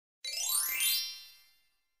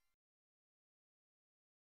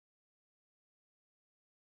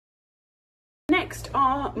next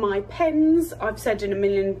are my pens. I've said in a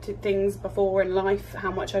million things before in life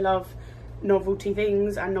how much I love novelty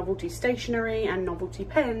things and novelty stationery and novelty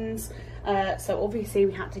pens. So obviously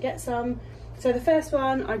we had to get some. So the first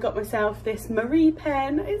one, I got myself this Marie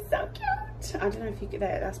pen. It's so cute. I don't know if you get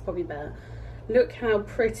that, that's probably better. Look how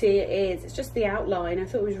pretty it is. It's just the outline. I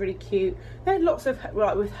thought it was really cute. There are lots of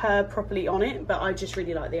like with her properly on it, but I just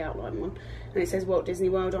really like the outline one. And it says Walt Disney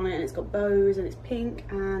World on it, and it's got bows and it's pink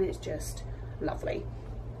and it's just lovely.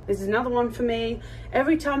 This is another one for me.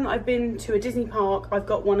 Every time that I've been to a Disney park, I've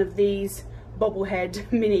got one of these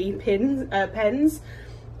bobblehead mini pens.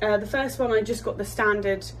 The first one I just got the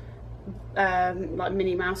standard like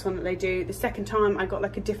Minnie Mouse one that they do. The second time I got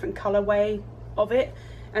like a different colorway of it.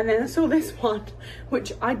 And then I saw this one,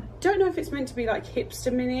 which I don't know if it's meant to be like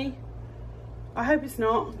hipster Minnie. I hope it's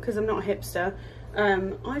not, because I'm not a hipster.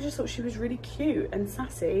 I just thought she was really cute and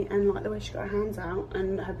sassy, and like the way she got her hands out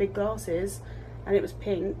and her big glasses, and it was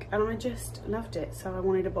pink, and I just loved it. So I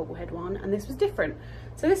wanted a bobblehead one, and this was different.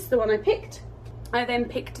 So this is the one I picked. I then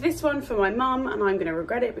picked this one for my mum, and I'm going to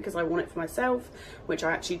regret it because I want it for myself, which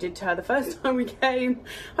I actually did to her the first time we came.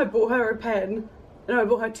 I bought her a pen. No, I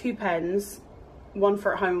bought her 2 pens. One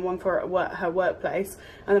for at home and one for at work, her workplace,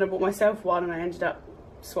 and then I bought myself one, and I ended up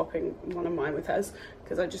swapping one of mine with hers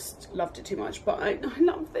because I just loved it too much. But I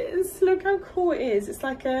love this. Look how cool it is. It's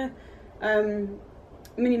like a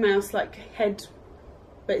Minnie Mouse like head,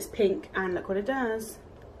 but it's pink, and look what it does.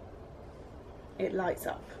 It lights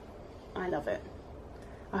up. I love it.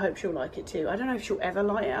 I hope she'll like it too. I don't know if she'll ever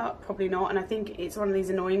light it up, probably not, and I think it's one of these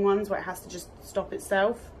annoying ones where it has to just stop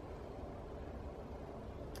itself.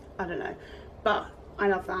 I don't know. But I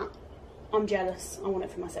love that. I'm jealous. I want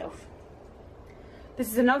it for myself.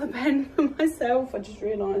 This is another pen for myself. I just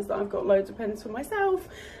realised that I've got loads of pens for myself.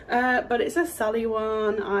 But it's a Sully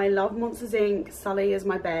one. I love Monsters Inc. Sully is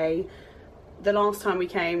my bae. The last time we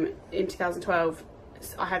came in 2012,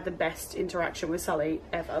 I had the best interaction with Sully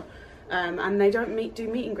ever. And they don't do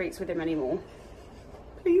meet and greets with him anymore.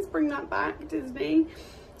 Please bring that back, Disney.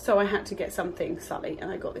 So I had to get something Sully, and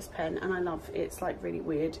I got this pen, and I love it. It's like really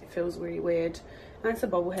weird. It feels really weird. And it's a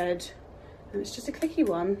bobblehead, and it's just a clicky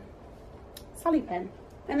one. Sully pen.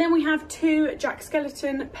 And then we have 2 Jack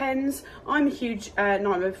Skellington pens. I'm a huge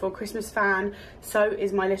Nightmare Before Christmas fan. So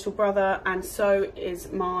is my little brother, and so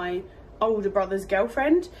is my older brother's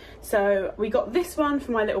girlfriend. So we got this one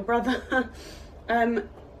for my little brother.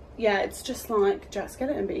 Yeah, it's just like Jack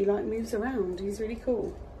Skellington, but he like moves around. He's really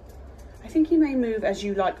cool. I think he may move as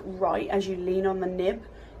you like write, as you lean on the nib,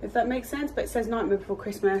 if that makes sense. But it says Nightmare Before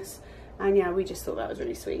Christmas, and yeah, we just thought that was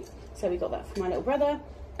really sweet. So we got that for my little brother,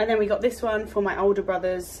 and then we got this one for my older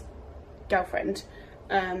brother's girlfriend.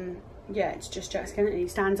 Yeah, it's just Jack Skellington. He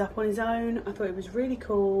stands up on his own. I thought it was really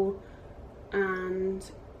cool, and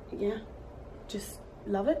yeah, just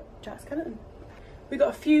love it. Jack Skellington. We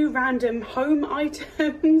got a few random home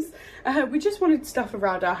items. We just wanted stuff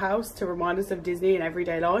around our house to remind us of Disney and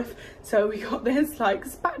everyday life. So we got this like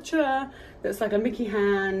spatula that's like a Mickey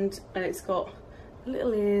hand, and it's got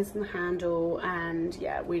little ears and the handle, and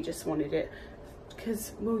yeah, we just wanted it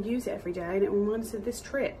because we'll use it every day and it will remind us of this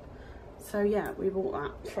trip. So yeah, we bought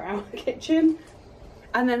that for our kitchen.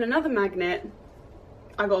 And then another magnet,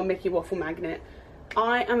 I got a Mickey waffle magnet.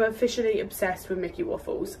 I am officially obsessed with Mickey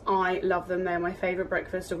waffles. I love them. They're my favourite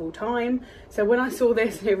breakfast of all time. So when I saw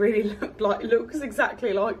this and it really looks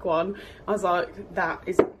exactly like one, I was like, that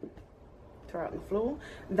is, throw it on the floor,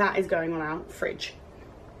 that is going on our fridge.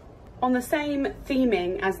 On the same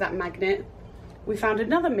theming as that magnet, we found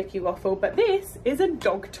another Mickey waffle, but this is a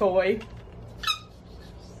dog toy.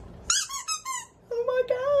 Oh my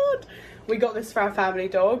god. We got this for our family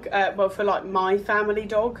dog, well, for like my family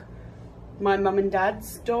dog. My mum and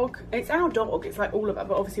dad's dog. It's our dog, it's like all of it,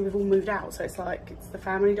 but obviously we've all moved out, so it's like it's the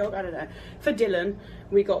family dog. I don't know. For Dylan,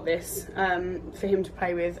 we got this for him to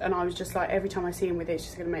play with, and I was just like, every time I see him with it, it's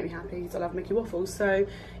just gonna make me happy because I love Mickey waffles. So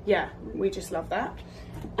yeah, we just love that.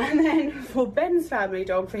 And then for Ben's family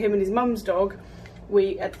dog, for him and his mum's dog,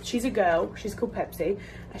 she's a girl, she's called Pepsi,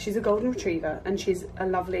 she's a golden retriever, and she's a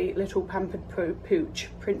lovely little pampered pooch,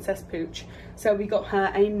 Princess Pooch. So we got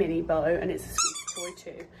her a mini bow, and it's a sweet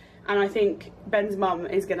toy too. And I think Ben's mum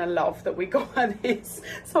is going to love that we got her this.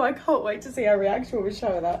 So I can't wait to see her reaction when we show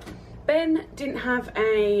her that. Ben didn't have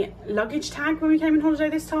a luggage tag when we came on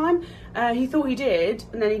holiday this time. He thought he did,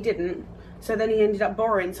 and then he didn't. So then he ended up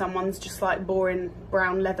borrowing someone's just like boring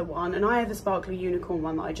brown leather one. And I have a sparkly unicorn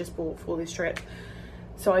one that I just bought for this trip.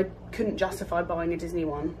 So I couldn't justify buying a Disney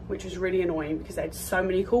one, which was really annoying because they had so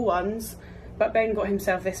many cool ones. But Ben got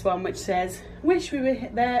himself this one, which says, wish we were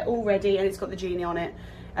there already, and it's got the genie on it.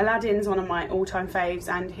 Aladdin's one of my all-time faves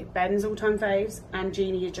and Ben's all-time faves, and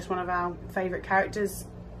Genie is just one of our favourite characters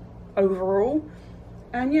overall.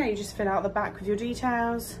 And yeah, you just fill out the back with your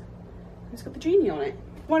details. It's got the Genie on it.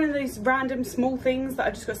 One of these random small things that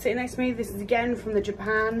I just got sitting next to me, this is again from the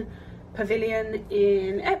Japan Pavilion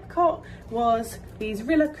in Epcot, was these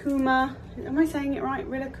Rilakkuma. Am I saying it right?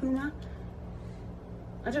 Rilakkuma?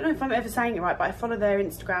 I don't know if I'm ever saying it right, but I follow their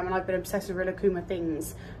Instagram and I've been obsessed with Rilakkuma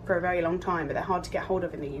things for a very long time, but they're hard to get hold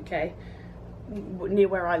of in the UK. Near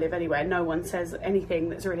where I live anywhere, no one says anything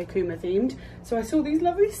that's Rilakkuma themed. So I saw these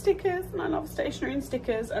lovely stickers, and I love stationery and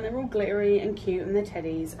stickers, and they're all glittery and cute and they're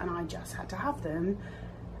teddies, and I just had to have them.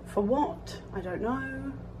 For what? I don't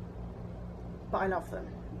know, but I love them.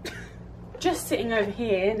 Just sitting over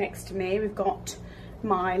here next to me, we've got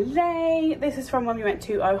my lei. This is from when we went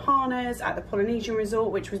to Ohana's at the Polynesian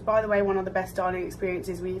Resort, which was, by the way, one of the best dining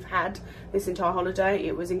experiences we've had this entire holiday.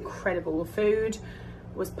 It was incredible. The food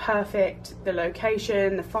was perfect, the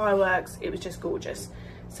location, the fireworks, it was just gorgeous.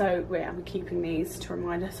 So yeah, I'm keeping these to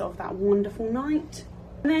remind us of that wonderful night.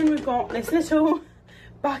 And then we've got this little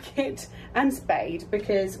bucket and spade,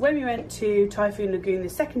 because when we went to Typhoon Lagoon the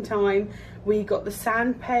second time, we got the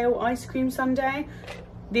sand pail ice cream sundae.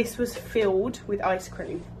 This was filled with ice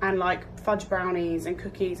cream and like fudge brownies and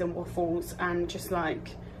cookies and waffles and just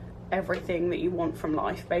like everything that you want from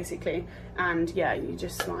life basically. And yeah, you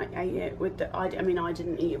just like ate it with the, I mean I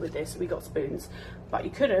didn't eat it with this, we got spoons, but you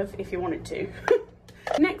could have if you wanted to.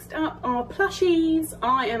 Next up are plushies.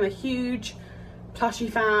 I am a huge plushie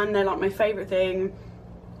fan, they're like my favourite thing.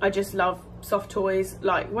 I just love soft toys.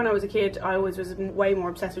 Like when I was a kid, I always was way more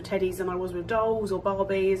obsessed with teddies than I was with dolls or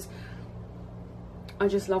Barbies. I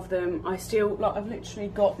just love them. I still, like, I've literally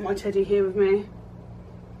got my teddy here with me.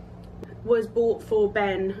 Was bought for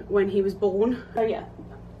Ben when he was born. So yeah,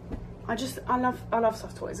 I love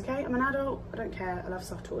soft toys, okay? I'm an adult, I don't care, I love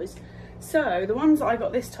soft toys. So the ones that I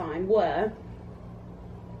got this time were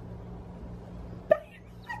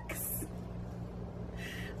Baymax.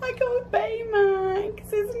 I got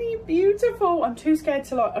Baymax, isn't he beautiful? I'm too scared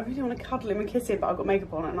to, like, I really want to cuddle him and kiss him, but I've got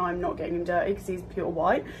makeup on and I'm not getting him dirty because he's pure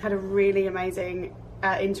white. Had a really amazing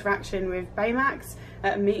interaction with Baymax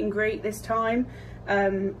at a meet and greet this time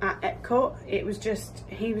at Epcot. It was just,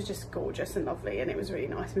 he was just gorgeous and lovely, and it was really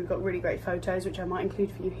nice. We've got really great photos which I might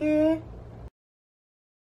include for you here.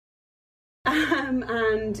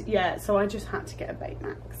 And yeah, so I just had to get a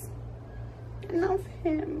Baymax. I love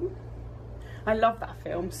him. I love that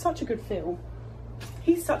film, such a good film.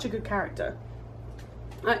 He's such a good character.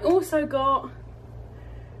 I also got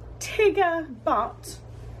Tigger, but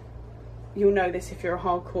you'll know this if you're a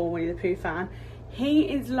hardcore Winnie the Pooh fan.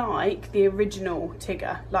 He is like the original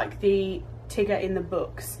Tigger, like the Tigger in the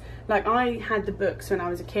books. Like I had the books when I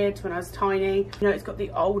was a kid, when I was tiny. You know, it's got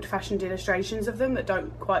the old-fashioned illustrations of them that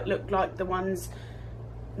don't quite look like the ones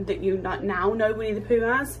that you like now know Winnie the Pooh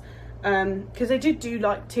as. Because they did do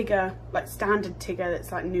like Tigger, like standard Tigger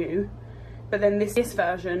that's like new. But then this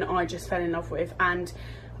version I just fell in love with, and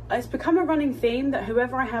it's become a running theme that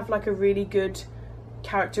whoever I have like a really good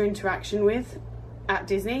character interaction with at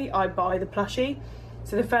Disney, I buy the plushie.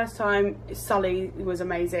 So the first time Sully was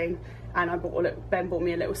amazing, and I bought a little, Ben bought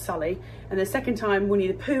me a little Sully, and the second time Winnie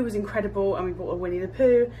the Pooh was incredible and we bought a Winnie the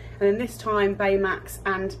Pooh, and then this time Baymax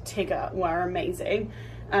and Tigger were amazing.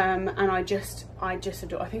 And I just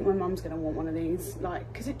adore. I think my mum's gonna want one of these, like,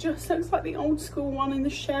 because it just looks like the old school one in the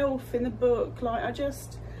shelf in the book. Like,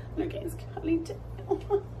 look at his cuddly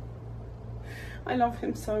tail. I love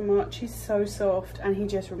him so much. He's so soft, and he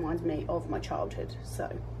just reminds me of my childhood. So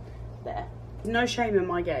there, no shame in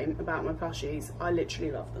my game about my plushies. I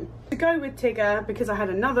literally love them. To go with Tigger, because I had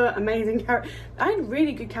another amazing character. I had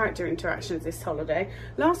really good character interactions this holiday.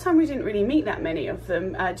 Last time we didn't really meet that many of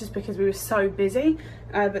them, just because we were so busy.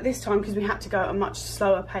 But this time, because we had to go at a much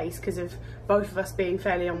slower pace because of both of us being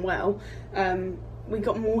fairly unwell, we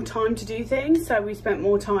got more time to do things, so we spent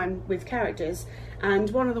more time with characters.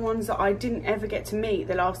 And one of the ones that I didn't ever get to meet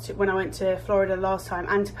when I went to Florida last time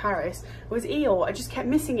and to Paris was Eeyore. I just kept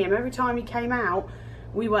missing him. Every time he came out,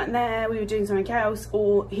 we weren't there, we were doing something else,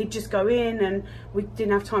 or he'd just go in and we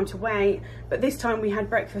didn't have time to wait. But this time we had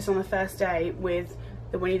breakfast on the first day with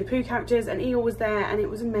the Winnie the Pooh characters, and Eeyore was there, and it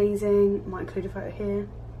was amazing. I might include a photo here.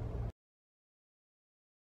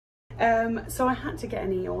 So I had to get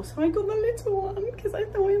an Eeyore, so I got the little one because I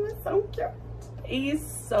thought he was so cute. He is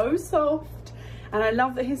so soft, and I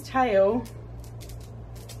love that his tail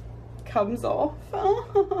comes off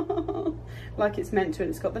like it's meant to, and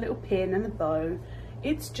it's got the little pin and the bow.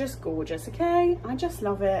 It's just gorgeous, okay? I just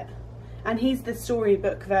love it. And he's the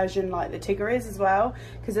storybook version like the Tigger is as well,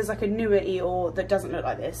 because there's like a newer Eeyore that doesn't look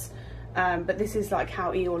like this. But this is like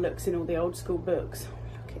how Eeyore looks in all the old school books. Oh,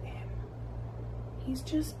 look at him. He's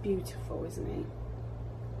just beautiful, isn't he?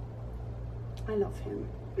 I love him.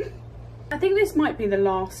 I think this might be the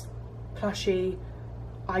last plushie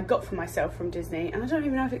I got for myself from Disney, and I don't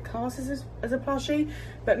even know if it classes as a plushie,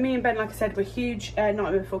 but me and Ben, like I said, we're huge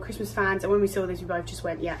Nightmare Before Christmas fans, and when we saw this we both just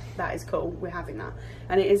went, yeah, that is cool, we're having that.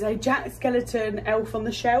 And it is a Jack Skellington elf on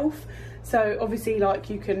the shelf, so obviously like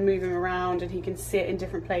you can move him around and he can sit in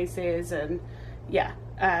different places, and yeah,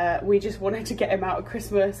 we just wanted to get him out at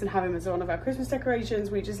Christmas and have him as one of our Christmas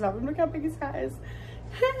decorations. We just love him. Look how big his hat is.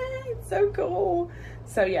 It's so cool.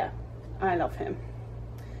 So yeah, I love him.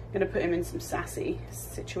 Gonna put him in some sassy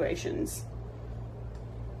situations.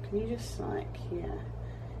 Can you just like, yeah,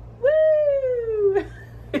 woo!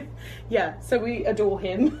 Yeah, so we adore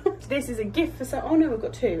him. This is a gift for, oh no, I've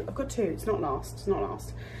got two, it's not last, it's not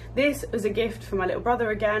last. This was a gift for my little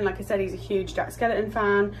brother again. Like I said, he's a huge Jack Skellington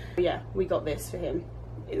fan. But yeah, we got this for him.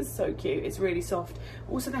 It's so cute, it's really soft.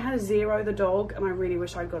 Also, they had a Zero the dog, and I really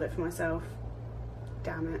wish I'd got it for myself.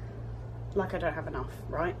 Damn it, like I don't have enough,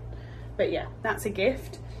 right? But yeah, that's a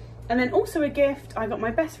gift. And then also a gift, I got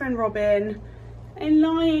my best friend Robin a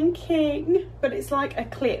Lion King, but it's like a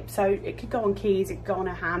clip, so it could go on keys, it could go on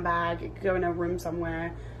a handbag, it could go in a room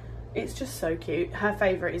somewhere. It's just so cute. Her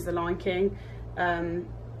favourite is the Lion King.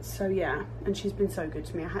 So yeah, and she's been so good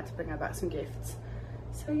to me. I had to bring her back some gifts.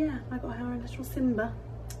 So yeah, I got her a little Simba.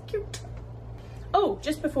 Cute. Oh,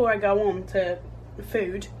 just before I go on to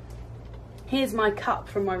food, here's my cup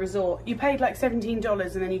from my resort. You paid like $17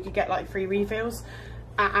 and then you could get like free refills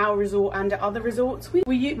at our resort and at other resorts.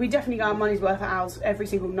 We definitely got our money's worth at ours. Every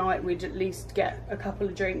single night we'd at least get a couple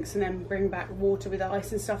of drinks and then bring back water with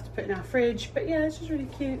ice and stuff to put in our fridge. But yeah, it's just really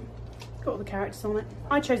cute. Got all the characters on it.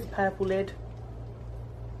 I chose the purple lid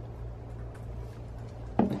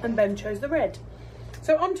and Ben chose the red.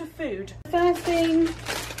 So on to food. First thing,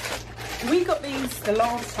 we got these the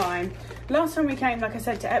last time. Last time we came, like I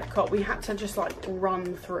said, to Epcot, we had to just like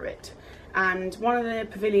run through it. And one of the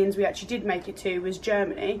pavilions we actually did make it to was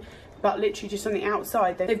Germany, but literally just on the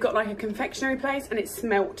outside they've got like a confectionery place, and it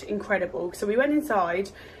smelt incredible. So we went inside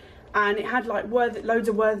and it had like loads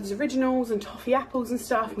of Werther's Originals and toffee apples and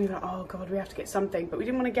stuff, and we were like, oh god, we have to get something, but we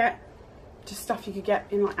didn't want to get just stuff you could get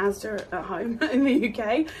in like Asda at home in the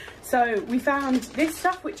UK. So we found this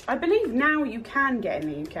stuff, which I believe now you can get in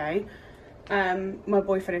the UK. My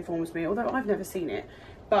boyfriend informs me, although I've never seen it.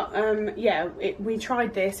 But yeah, we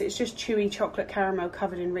tried this. It's just chewy chocolate caramel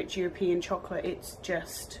covered in rich European chocolate. It's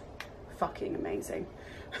just fucking amazing.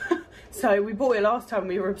 So we bought it last time,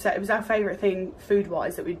 we were upset. It was our favourite thing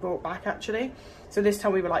food-wise that we brought back actually. So this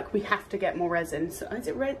time we were like, we have to get more resin. So, is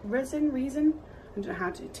it resin? I don't know how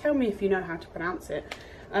to, tell me if you know how to pronounce it.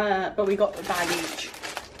 But we got a bag each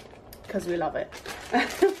because we love it.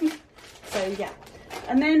 So yeah.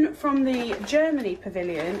 And then from the Germany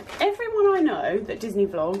pavilion, everyone I know that Disney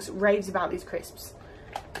vlogs raves about these crisps.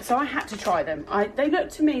 So I had to try them. They look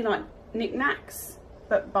to me like Knick Knacks,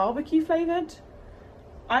 but barbecue flavoured.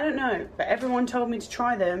 I don't know, but everyone told me to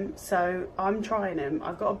try them, so I'm trying them.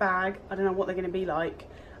 I've got a bag. I don't know what they're going to be like.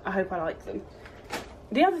 I hope I like them.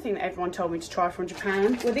 The other thing that everyone told me to try from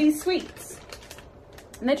Japan were these sweets.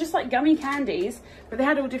 And they're just like gummy candies, but they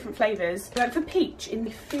had all different flavours. Like for peach, and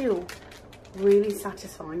they feel really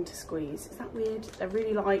satisfying to squeeze. Is that weird? They're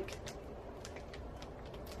really like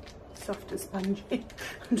soft and spongy.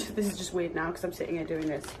 This is just weird now because I'm sitting here doing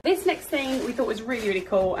this. This next thing we thought was really, really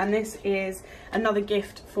cool, and this is another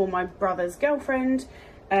gift for my brother's girlfriend.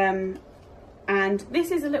 And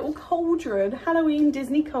this is a little cauldron, Halloween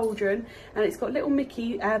Disney cauldron, and it's got little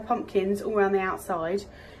Mickey pumpkins all around the outside,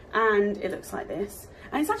 and it looks like this.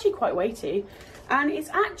 And it's actually quite weighty, and it's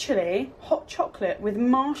actually hot chocolate with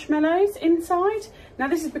marshmallows inside. Now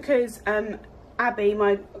this is because Abby,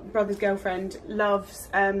 my brother's girlfriend, loves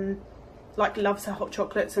loves her hot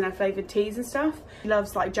chocolates and her flavoured teas and stuff. She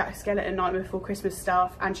loves like Jack Skellington Nightmare Before Christmas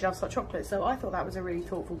stuff, and she loves hot chocolate, so I thought that was a really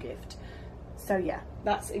thoughtful gift. So yeah,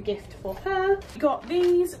 that's a gift for her. We got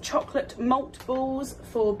these chocolate malt balls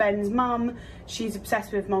for Ben's mum. She's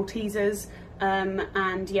obsessed with Maltesers,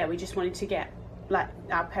 and yeah, we just wanted to get like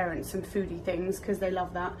our parents some foodie things because they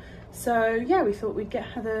love that. So yeah, we thought we'd get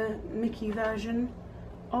her the Mickey version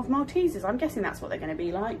of Maltesers. I'm guessing that's what they're going to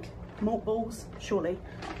be like. Malt balls, surely.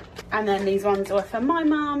 And then these ones are for my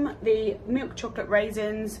mum, the milk chocolate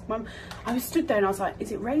raisins. I was stood there and I was like,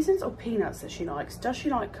 is it raisins or peanuts that she likes? Does she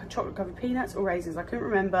like chocolate covered peanuts or raisins? I couldn't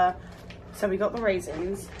remember. So we got the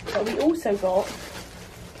raisins, but we also got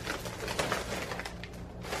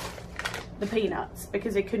the peanuts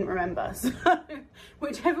because we couldn't remember. So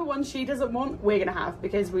whichever one she doesn't want, we're gonna have,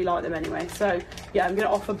 because we like them anyway. So yeah, I'm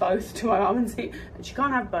gonna offer both to my mum and see. And she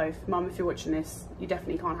can't have both. Mum, if you're watching this, you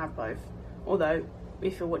definitely can't have both. Although,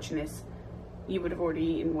 if you're watching this, you would have already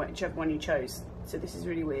eaten whichever one you chose. So this is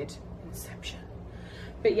really weird. Inception.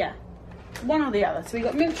 But yeah, one or the other. So we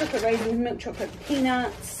got milk chocolate raisins, milk chocolate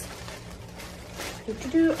peanuts.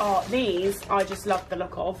 Oh, these I just love the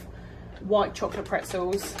look of. White chocolate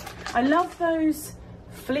pretzels. I love those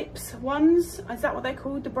Flips ones. Is that what they're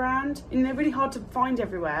called, the brand? And they're really hard to find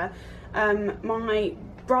everywhere. My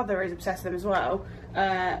brother is obsessed with them as well.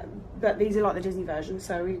 But these are like the Disney version,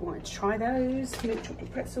 so we wanted to try those. Milk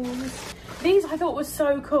chocolate pretzels. These I thought was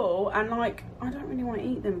so cool, and like, I don't really want to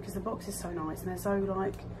eat them because the box is so nice and they're so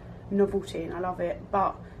like novelty and I love it,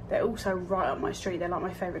 but they're also right up my street. They're like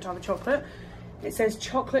my favourite type of chocolate. It says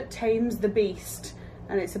chocolate tames the beast,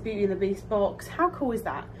 and it's a Beauty and the Beast box. How cool is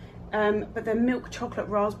that? But they're milk chocolate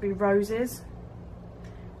raspberry roses.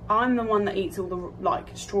 I'm the one that eats all the like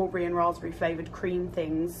strawberry and raspberry flavoured cream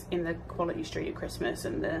things in the Quality Street at Christmas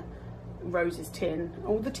and the roses tin.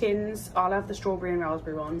 All the tins, I'll have the strawberry and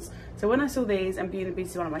raspberry ones. So when I saw these and Beauty and the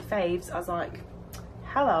Beast is one of my faves, I was like,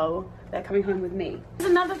 hello, they're coming home with me.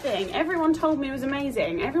 There's another thing, everyone told me it was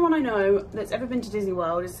amazing. Everyone I know that's ever been to Disney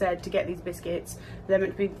World has said to get these biscuits. They're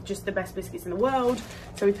meant to be just the best biscuits in the world.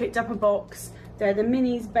 So we picked up a box. They're the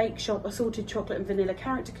Minis Bake Shop assorted chocolate and vanilla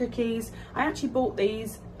character cookies. I actually bought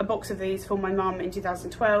these, a box of these for my mum in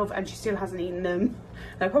 2012, and she still hasn't eaten them.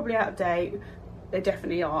 They're probably out of date. They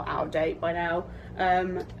definitely are out of date by now.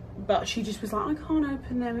 But she just was like, I can't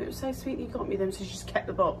open them. It was so sweet that you got me them. So she just kept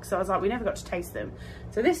the box. So I was like, we never got to taste them.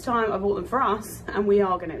 So this time I bought them for us and we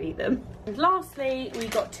are going to eat them. And lastly, we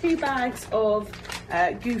got 2 bags of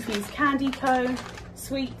Goofy's Candy Co.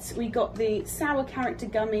 sweets. We got the sour character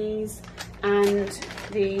gummies and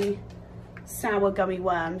the sour gummy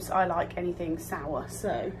worms. I like anything sour.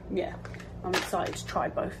 So yeah, I'm excited to try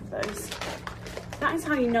both of those. That is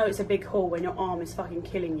how you know it's a big haul, when your arm is fucking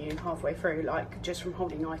killing you halfway through, like just from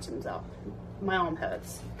holding items up. My arm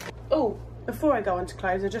hurts. Oh, before I go on to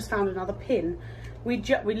clothes, I just found another pin. We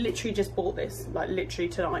literally just bought this, like literally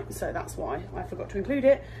tonight, so that's why I forgot to include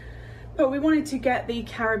it. But we wanted to get the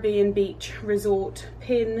Caribbean Beach Resort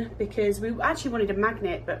pin because we actually wanted a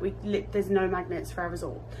magnet, but there's no magnets for our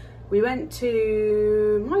resort. We went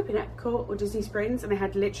to, might have been Epcot or Disney Springs, and they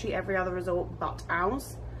had literally every other resort but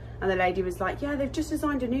ours. And the lady was like, yeah, they've just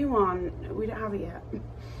designed a new one. We don't have it yet.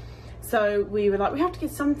 So we were like, we have to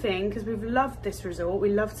get something because we've loved this resort.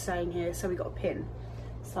 We loved staying here. So we got a pin.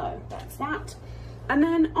 So that's that. And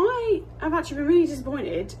then I have actually been really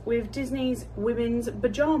disappointed with Disney's women's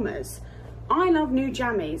pajamas. I love new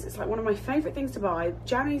jammies. It's like one of my favourite things to buy.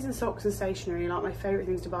 Jammies and socks and stationery are like my favourite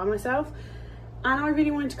things to buy myself. And I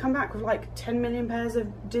really wanted to come back with like 10 million pairs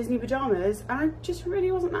of Disney pajamas. And I just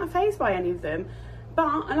really wasn't that fazed by any of them. But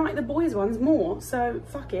I like the boys ones more, so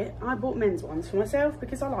fuck it. I bought men's ones for myself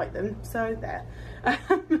because I like them, so there.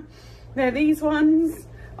 They're these ones.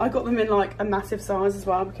 I got them in like a massive size as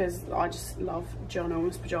well because I just love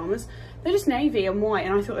ginormous pyjamas. They're just navy and white,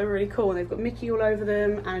 and I thought they were really cool. They've got Mickey all over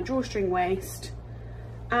them and a drawstring waist.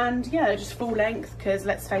 And yeah, they're just full length because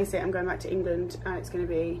let's face it, I'm going back to England and it's going to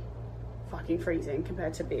be fucking freezing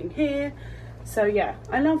compared to being here. So yeah,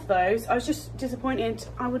 I love those. I was just disappointed.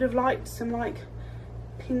 I would have liked some like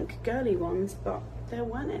pink girly ones, but there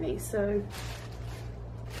weren't any, so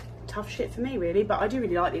tough shit for me really. But I do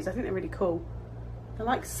really like these. I think they're really cool. They're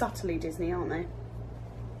like subtly Disney, aren't they?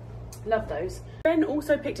 Love those. Ben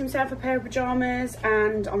also picked himself a pair of pajamas,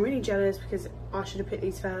 and I'm really jealous because I should have picked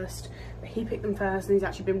these first, but he picked them first and he's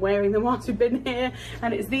actually been wearing them whilst we've been here.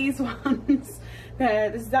 And it's these ones. They're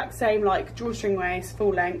the exact same, like drawstring waist,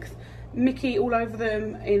 full length, Mickey all over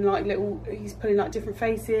them in like little, he's putting like different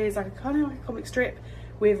faces, like kind of like a comic strip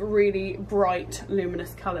with really bright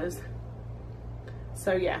luminous colours.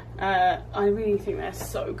 So yeah, I really think they're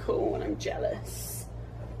so cool and I'm jealous.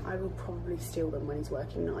 I will probably steal them when he's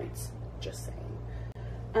working nights, just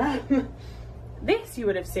saying. This you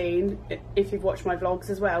would have seen if you've watched my vlogs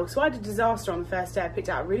as well. So I had a disaster on the first day. I picked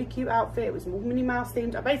out a really cute outfit. It was more Minnie Mouse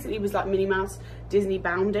themed. I basically was like Minnie Mouse Disney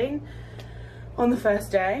bounding on the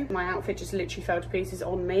first day. My outfit just literally fell to pieces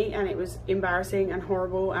on me and it was embarrassing and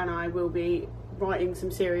horrible, and I will be writing some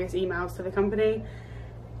serious emails to the company.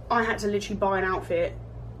 I had to literally buy an outfit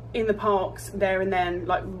in the parks there and then,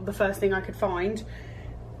 like the first thing I could find.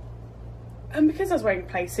 And because I was wearing a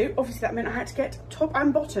play suit, obviously that meant I had to get top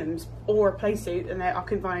and bottoms or a play suit, and I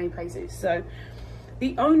couldn't find any play suits. So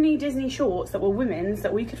the only Disney shorts that were women's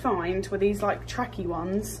that we could find were these like tracky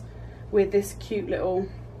ones with this cute little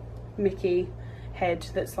Mickey head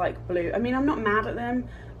that's like blue. I mean, I'm not mad at them.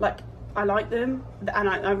 Like, I like them, and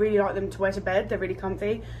I really like them to wear to bed. They're really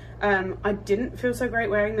comfy. I didn't feel so great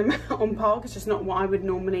wearing them on park. It's just not what I would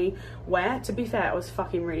normally wear. To be fair, I was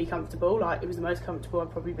fucking really comfortable. Like, it was the most comfortable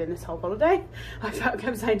I've probably been this whole holiday. I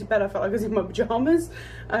kept saying to bed I felt like I was in my pyjamas.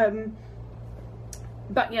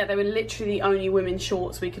 But yeah, they were literally the only women's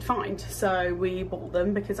shorts we could find, so we bought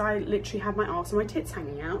them because I literally had my arse and my tits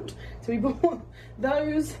hanging out. So we bought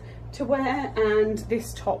those to wear and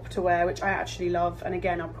this top to wear, which I actually love, and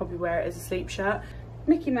again I'll probably wear it as a sleep shirt.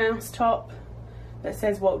 Mickey Mouse top that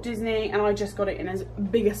says Walt Disney, and I just got it in as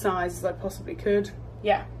big a size as I possibly could.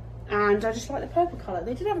 Yeah, and I just like the purple colour.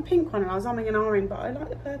 They did have a pink one and I was umming and ahhing, but I like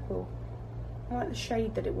the purple. I like the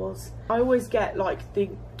shade that it was. I always get like the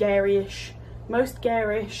garish, most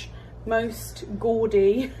garish, most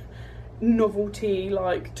gaudy novelty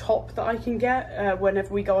like top that I can get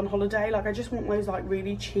whenever we go on holiday. Like, I just want those like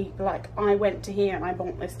really cheap, like, I went to here and I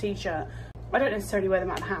bought this t-shirt. I don't necessarily wear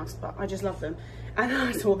them out of the house, but I just love them. And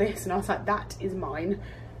I saw this and I was like, that is mine.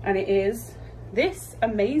 And it is this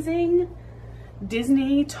amazing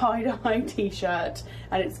Disney tie-dye t-shirt,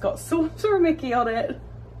 and it's got Saucer and Mickey on it.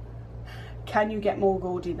 Can you get more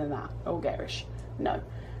gaudy than that, or garish? No.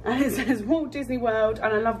 And it says Walt Disney World,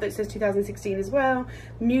 and I love that it says 2016 as well.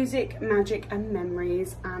 Music, magic and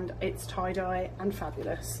memories, and it's tie-dye and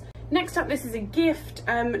fabulous. Next up, this is a gift.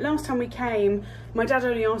 Last time we came, my dad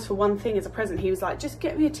only asked for one thing as a present. He was like, just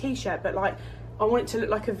get me a t-shirt, but like, I want it to look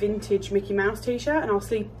like a vintage Mickey Mouse t-shirt, and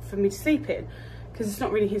for me to sleep in, because it's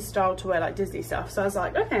not really his style to wear like Disney stuff. So I was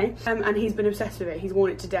like, okay. And he's been obsessed with it. He's worn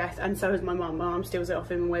it to death, and so has my mum. My mum steals it off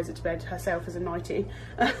him and wears it to bed herself as a nightie.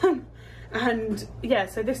 And yeah,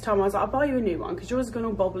 so this time I was like, I'll buy you a new one because yours has gone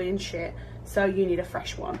all bobbly and shit, so you need a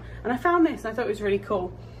fresh one. And I found this and I thought it was really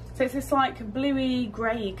cool. So it's this like bluey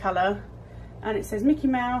grey colour, and it says Mickey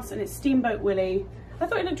Mouse and it's Steamboat Willie. I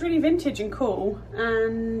thought it looked really vintage and cool,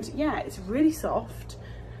 and yeah, it's really soft.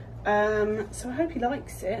 So I hope he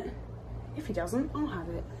likes it. If he doesn't, I'll have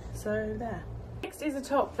it. So there. Next is a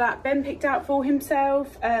top that Ben picked out for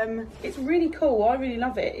himself. It's really cool. I really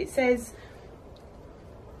love it. It says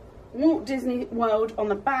Walt Disney World on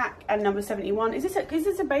the back and number 71. Is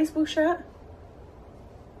this a baseball shirt?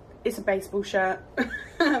 It's a baseball shirt.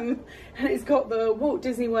 And it's got the Walt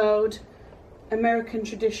Disney World American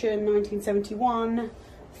Tradition 1971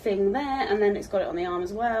 thing there, and then it's got it on the arm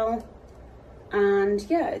as well. And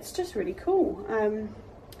yeah, it's just really cool.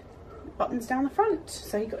 Buttons down the front,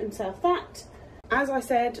 so he got himself that. As I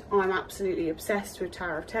said, I'm absolutely obsessed with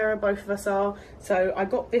Tower of Terror, both of us are, so I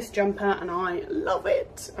got this jumper and I love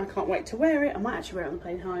it. I can't wait to wear it. I might actually wear it on the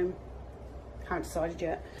plane home. Haven't decided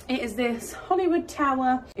yet. It is this Hollywood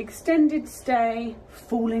Tower extended stay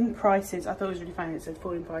falling prices. I thought it was really funny it said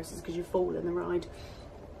falling prices because you fall in the ride.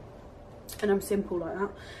 And I'm simple like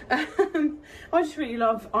that. I just really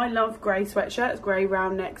love grey sweatshirts. Grey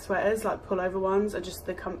round neck sweaters, like pullover ones, are just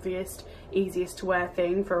the comfiest, easiest to wear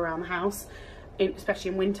thing for around the house,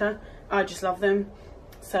 especially in winter. I just love them.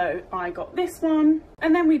 So I got this one.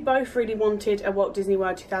 And then we both really wanted a Walt Disney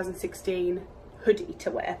World 2016 hoodie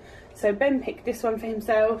to wear. So Ben picked this one for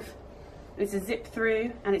himself. It's a zip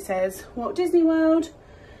through and it says Walt Disney World,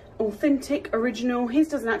 authentic, original. His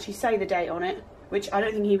doesn't actually say the date on it, which I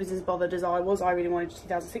don't think he was as bothered as I was. I really wanted a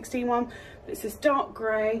 2016 one. But it's this dark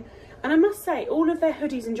grey. And I must say, all of their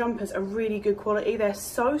hoodies and jumpers are really good quality. They're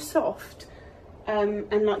so soft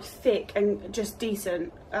and like thick and just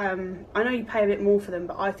decent. I know you pay a bit more for them,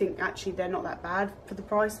 but I think actually they're not that bad for the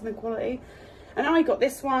price and the quality. And I got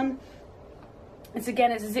this one. It's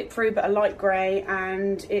a zip through but a light grey,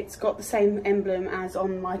 and it's got the same emblem as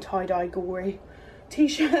on my tie-dye gory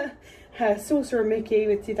t-shirt. Saucer and Mickey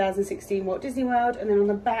with 2016 Walt Disney World, and then on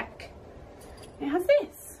the back it has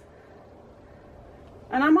this.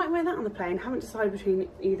 And I might wear that on the plane. Haven't decided between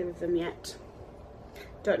either of them yet.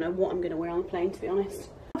 Don't know what I'm going to wear on the plane, to be honest.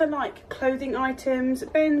 Other like clothing items,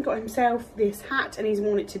 Ben got himself this hat and he's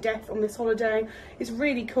worn it to death on this holiday. It's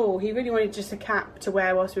really cool. He really wanted just a cap to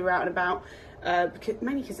wear whilst we were out and about,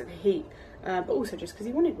 mainly because of the heat, but also just because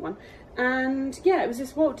he wanted one. And yeah, it was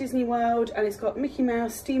this Walt Disney World, and it's got Mickey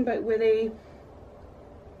Mouse, Steamboat Willie,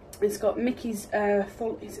 it's got Mickey's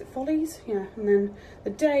is it Follies? Yeah, and then the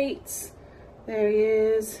dates, there he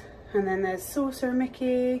is, and then there's Saucer and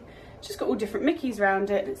Mickey. It's just got all different Mickeys around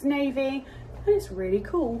it, and it's navy, and it's really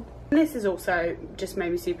cool. And this is also just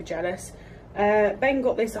made me super jealous. Ben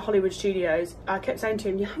got this at Hollywood Studios. I kept saying to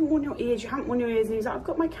him, you haven't worn your ears, you haven't worn your ears, and he's like, I've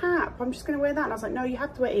got my cap, I'm just going to wear that. And I was like, no, you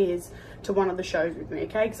have to wear ears to one of the shows with me,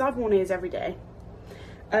 okay, because I've worn ears every day.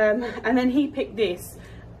 And then he picked this,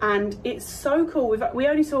 and it's so cool. We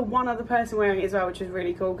only saw one other person wearing it as well, which was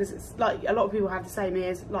really cool, because it's like a lot of people have the same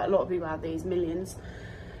ears, like a lot of people have these, millions.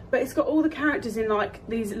 But it's got all the characters in like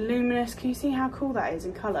these luminous, can you see how cool that is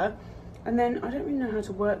in colour? And then I don't really know how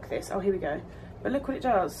to work this. Oh, here we go. But look what it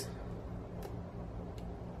does.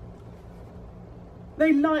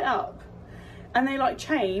 They light up and they like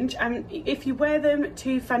change, and if you wear them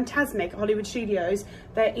to Fantasmic Hollywood Studios,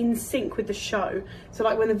 they're in sync with the show. So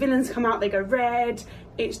like when the villains come out, they go red.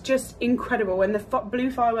 It's just incredible. When the blue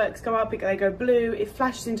fireworks go up, they go blue. It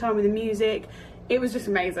flashes in time with the music. It was just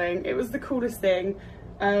amazing. It was the coolest thing.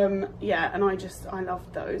 Yeah, and I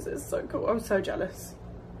loved those. It's so cool. I was so jealous.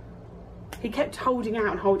 He kept holding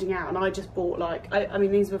out and I just bought like, I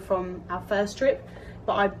mean these were from our first trip,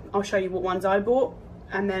 but I'll show you what ones I bought,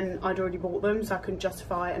 and then I'd already bought them so I couldn't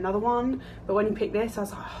justify another one. But when he picked this, I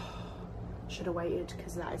was like, oh, should have waited,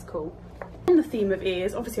 because that is cool. On the theme of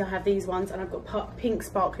ears, obviously I have these ones, and I've got pink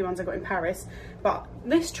sparkly ones I got in Paris, but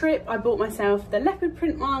this trip I bought myself the leopard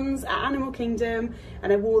print ones at Animal Kingdom,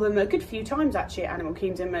 and I wore them a good few times actually at Animal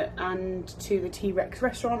Kingdom and to the T-Rex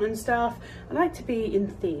restaurant and stuff. I like to be in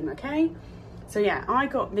theme, okay? So yeah, I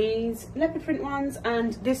got these leopard print ones,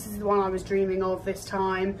 and this is the one I was dreaming of this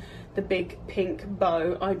time, the big pink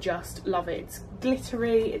bow. I just love it. It's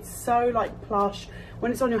glittery, it's so like plush.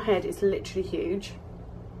 When it's on your head, it's literally huge.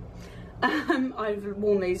 I've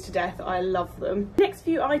worn these to death. I love them. Next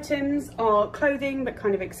few items are clothing, but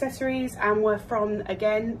kind of accessories, and were from,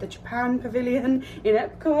 again, the Japan Pavilion in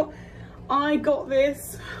Epcot. I got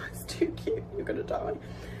this, it's too cute, you're gonna die.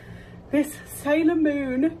 This Sailor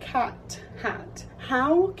Moon cat hat.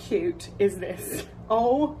 How cute is this?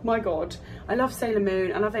 Oh my god. I love Sailor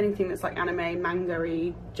Moon. I love anything that's like anime,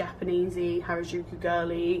 manga-y, Japanese-y, Harajuku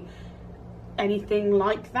girly, anything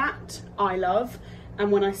like that, I love.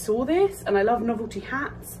 And when I saw this, and I love novelty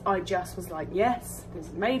hats, I just was like, yes, this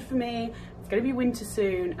is made for me. It's gonna be winter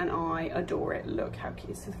soon, and I adore it. Look how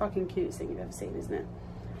cute. It's the fucking cutest thing you've ever seen, isn't it?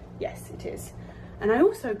 Yes, it is. And I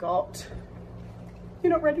also got,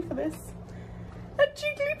 you're not ready for this, a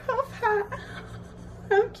Jigglypuff hat.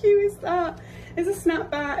 How cute is that? It's a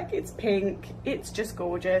snapback, it's pink, it's just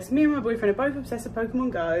gorgeous. Me and my boyfriend are both obsessed with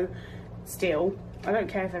Pokemon Go, still. I don't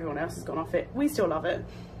care if everyone else has gone off it, we still love it.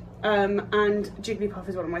 And Jigglypuff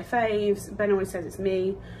is one of my faves. Ben always says it's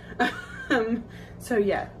me. So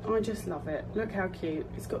yeah, I just love it. Look how cute.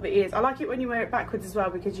 It's got the ears. I like it when you wear it backwards as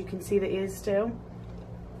well, because you can see the ears still.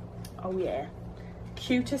 Oh yeah.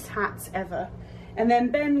 Cutest hats ever. And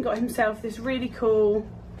then Ben got himself this really cool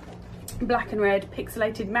black and red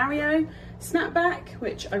pixelated Mario snapback,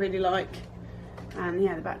 which I really like. And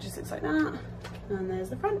yeah, the back just looks like that. And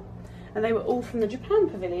there's the front. And they were all from the Japan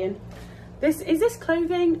Pavilion. Is this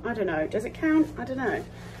clothing? I don't know. Does it count? I don't know.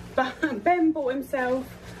 But Ben bought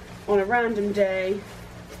himself on a random day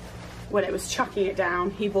when it was chucking it down.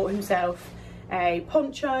 He bought himself a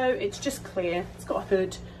poncho. It's just clear. It's got a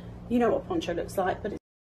hood. You know what a poncho looks like, but